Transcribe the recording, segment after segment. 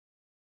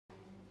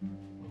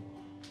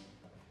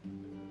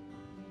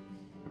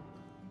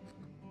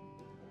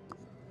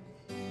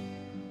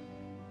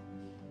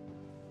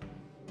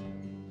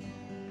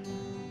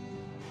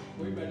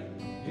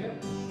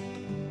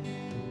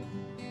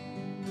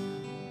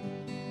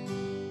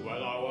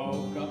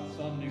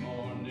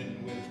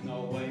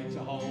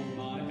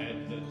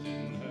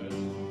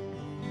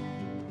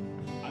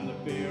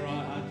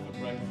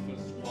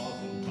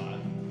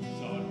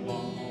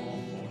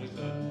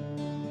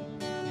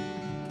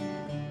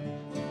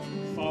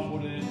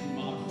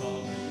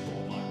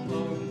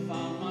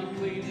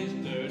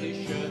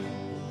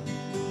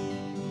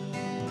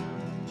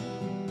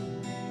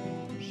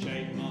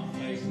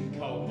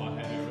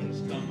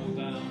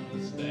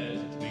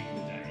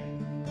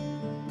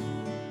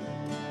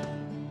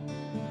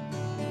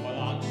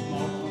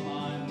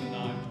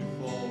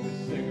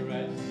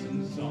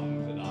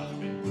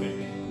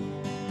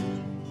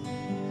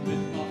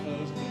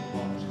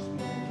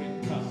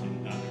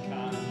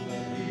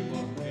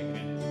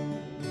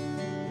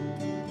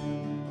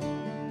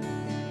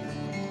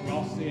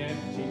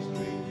empty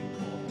street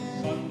caught the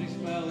Sunday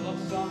smell of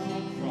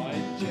summer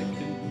fried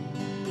chicken.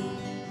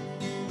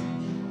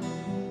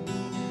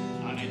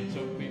 And it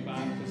took me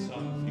back to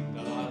something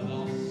that I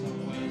lost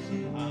somewhere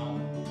somehow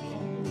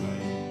along the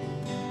way.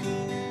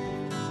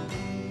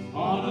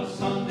 On a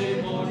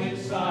Sunday morning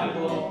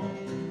sidewalk,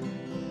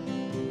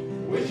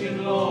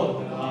 wishing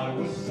Lord that I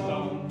was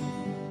stoned,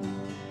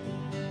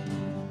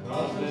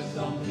 'cause there's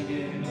something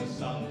in a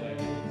Sunday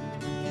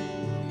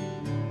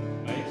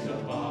makes a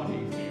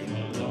body feel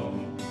alone.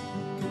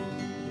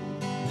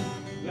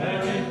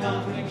 There ain't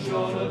nothing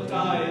short of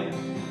dying,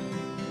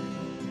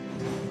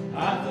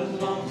 half as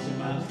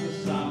lonesome as the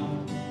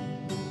sound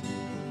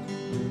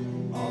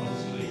of a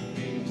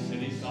sleeping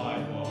city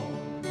sidewalk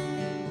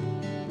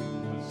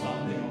on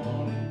Sunday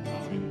morning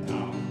coming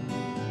down.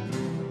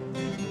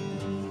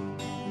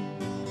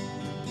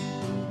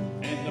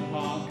 In the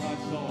park I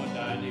saw a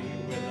daddy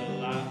with a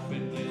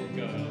laughing little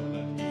girl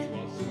that he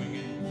was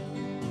swinging.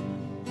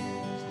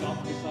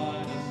 Stopped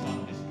beside a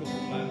Sunday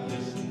school and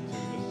listened to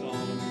the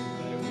songs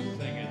they were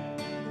singing.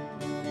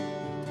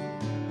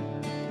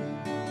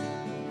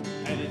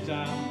 Headed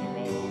down the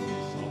road,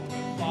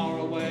 somewhere far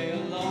away, a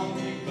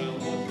lonely bell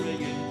was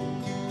ringing,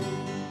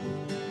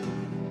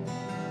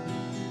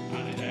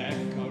 and it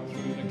echoed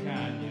through the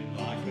canyon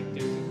like a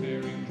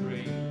disappearing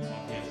dream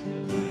of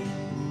yesterday.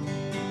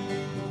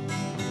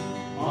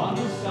 On a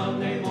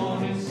Sunday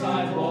morning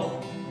sidewalk,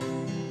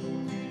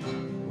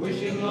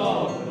 wishing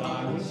Lord that I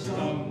was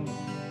stoned,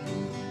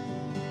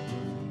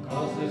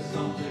 'cause there's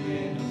something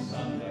in a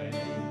Sunday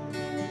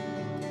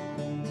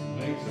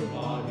makes a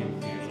body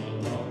feel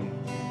alone.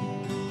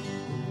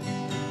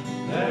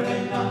 There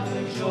ain't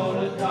nothing short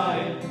of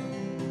dying,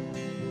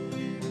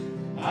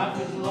 half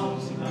as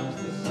lonesome as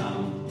the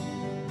sound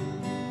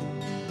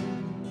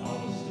of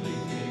a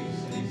sleeping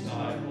city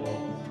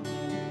sidewalk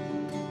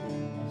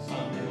on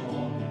Sunday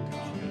morning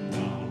coming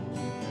down.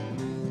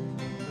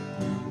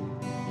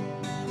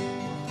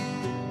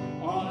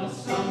 On a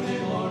Sunday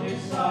morning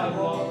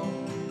sidewalk,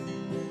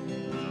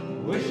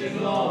 wishing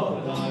Lord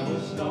that I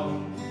was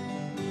stoned,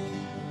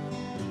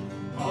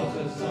 'cause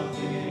there's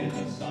something in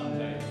a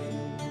Sunday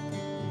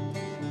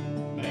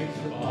makes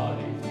a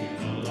body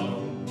feel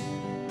alone.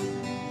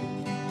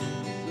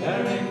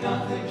 There ain't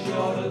nothing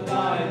short of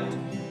dying,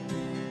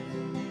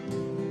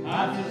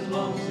 half as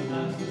lonesome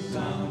as the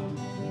sound